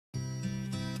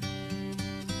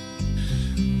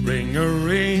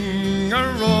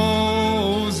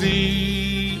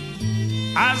Ring-a-ring-a-rosy,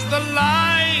 as the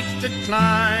light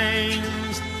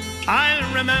declines,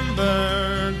 I'll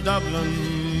remember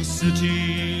Dublin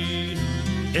city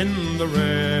in the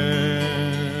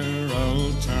rare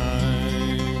old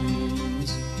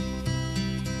times.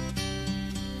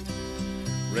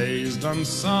 Raised on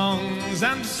songs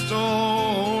and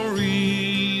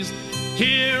stories,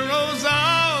 heroes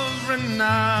of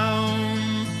renown,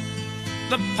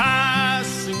 the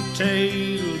passing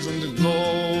tales and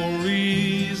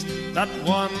glories that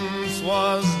once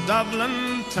was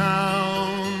Dublin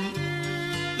town,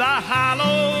 the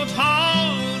hallowed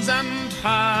halls and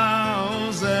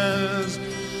houses,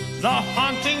 the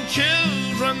haunting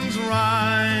children's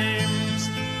rhymes,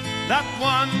 that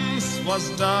once was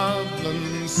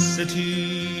Dublin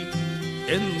city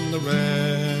in the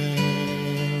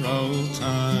rare old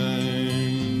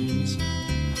times.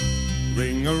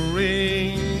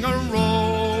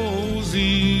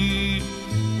 Ring-a-ring-a-rosy,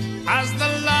 as the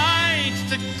light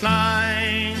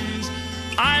declines,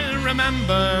 I'll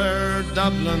remember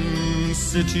Dublin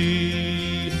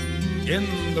city in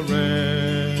the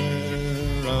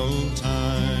rare old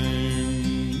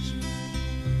times.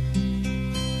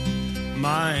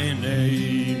 My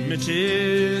name it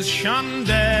is Sean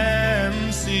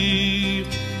Dempsey,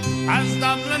 as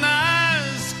Dublin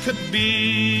as could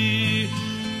be,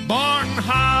 born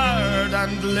hard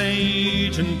and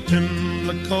late in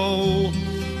Pimlico,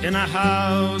 in a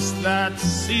house that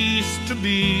ceased to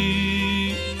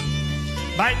be.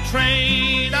 By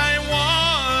trade I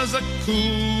was a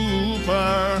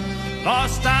cooper,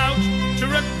 lost out to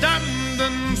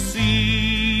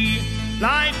redundancy,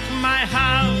 like my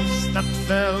house that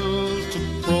fell to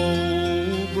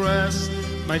progress,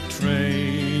 my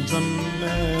trade's a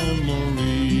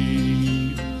memory.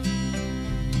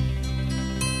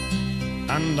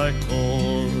 And I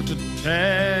courted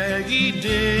Peggy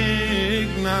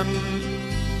Dignan,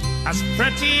 as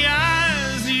pretty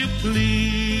as you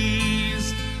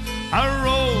please, a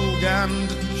rogue and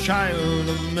child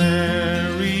of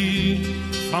Mary,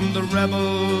 from the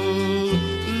rebel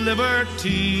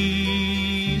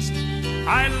liberties.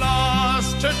 I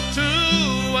lost her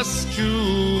to a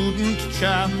student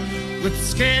chap with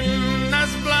skin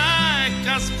as black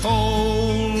as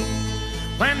coal,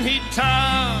 when he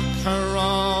took her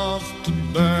off to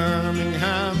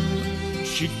Birmingham,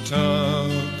 she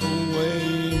took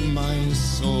away my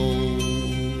soul.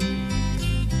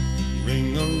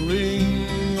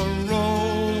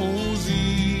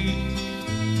 Ring-a-ring-a-rosy,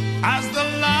 as the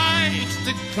light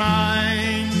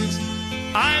declines,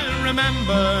 I'll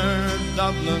remember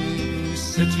Dublin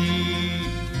city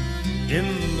in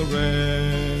the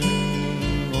rare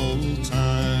old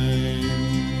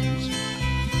times.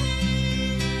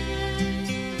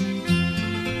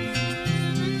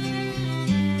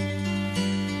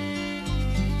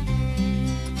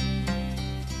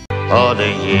 Oh,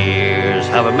 the years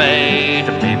have made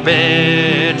me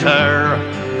bitter,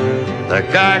 the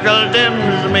gargle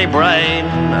dims me brain,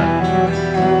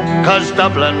 'cause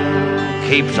Dublin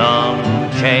keeps on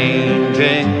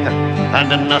changing and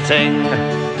nothing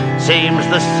seems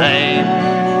the same.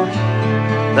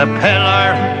 The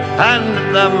pillar and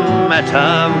the Met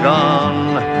have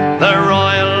gone, the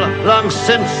Royal long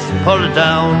since pulled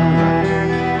down,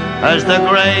 as the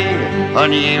grey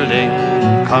unyielding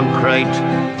concrete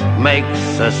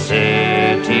makes a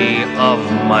city of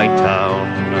my town.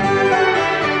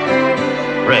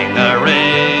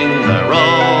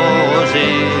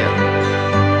 Ring-a-ring-a-rosy,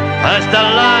 as the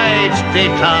light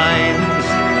declines,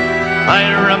 I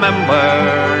remember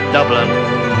Dublin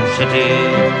city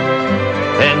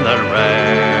in the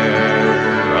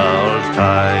rare old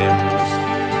times.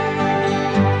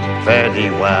 Fare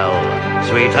thee well,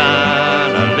 sweet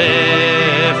Anna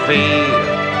Liffey,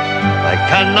 I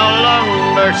can no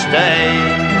longer stay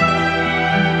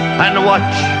and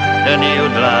watch the new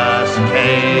glass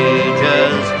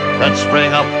cages that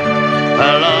spring up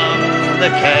along the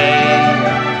quay.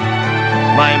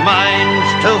 My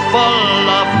mind's too full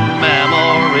of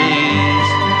memories,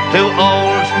 too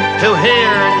old to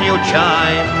hear new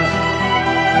chimes.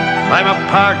 I'm a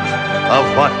part of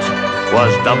what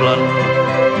was Dublin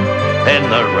in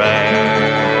the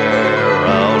rare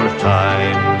old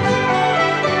times.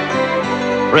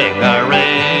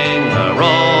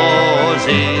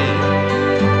 Ring-a-ring-a-rosy,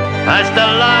 as the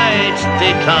light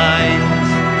declines,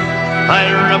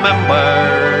 I'll remember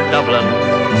Dublin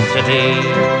city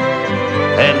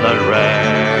in the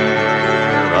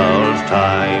rare old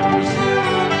times.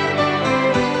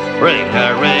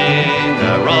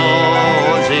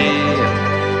 Ring-a-ring-a-rosy,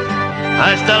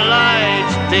 as the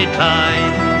light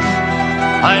declines,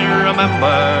 I remember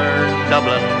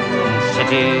Dublin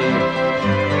city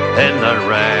in the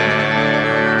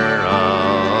rare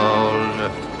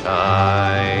old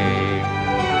time.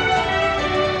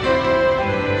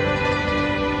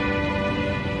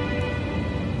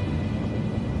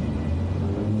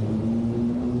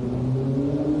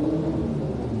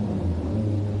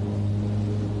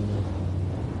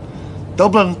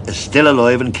 Dublin is still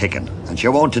alive and kicking, and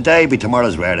sure won't today be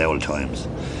tomorrow's rare old times.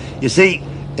 You see,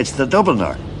 it's the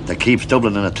Dubliner that keeps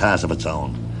Dublin in a class of its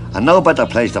own, and no better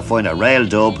place to find a real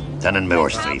dub than in Moore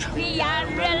Street.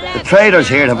 The traders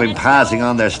here have been passing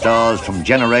on their stalls from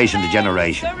generation to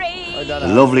generation. The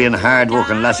lovely and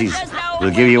hard-working lassies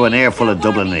will give you an earful of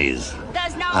Dublinese,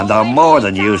 and they're more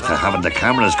than used to having the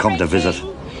cameras come to visit.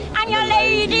 And your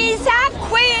lady's a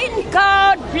queen,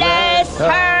 God bless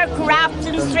her.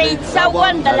 Grafton Street's a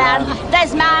wonderland.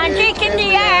 There's magic in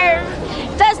the air.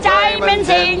 There's diamonds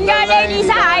in your lady's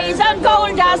eyes and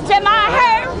gold dust in my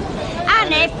hair.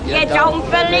 And if you don't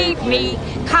believe me,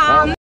 come